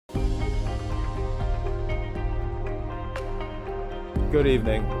Good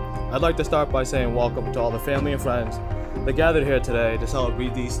evening. I'd like to start by saying welcome to all the family and friends that gathered here today to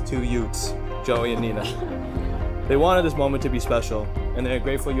celebrate these two youths, Joey and Nina. They wanted this moment to be special, and they're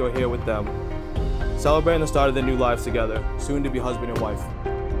grateful you're here with them, celebrating the start of their new lives together, soon to be husband and wife.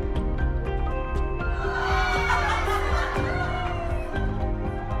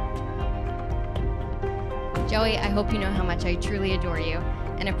 Joey, I hope you know how much I truly adore you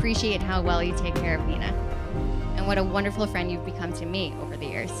and appreciate how well you take care of Nina, and what a wonderful friend you've become to me over the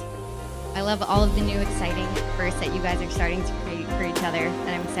years. I love all of the new exciting firsts that you guys are starting to create for each other, and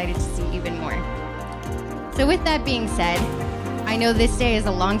I'm excited to see even more. So with that being said, I know this day is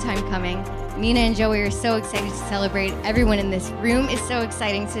a long time coming. Nina and Joey are so excited to celebrate. Everyone in this room is so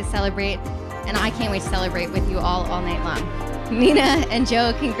exciting to celebrate, and I can't wait to celebrate with you all night long. Nina and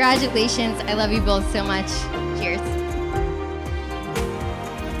Joe, congratulations. I love you both so much. Cheers.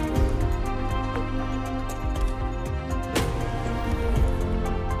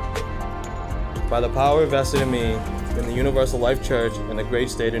 By the power vested in me in the Universal Life Church in the great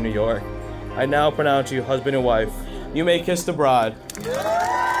state of New York, I now pronounce you husband and wife. You may kiss the bride.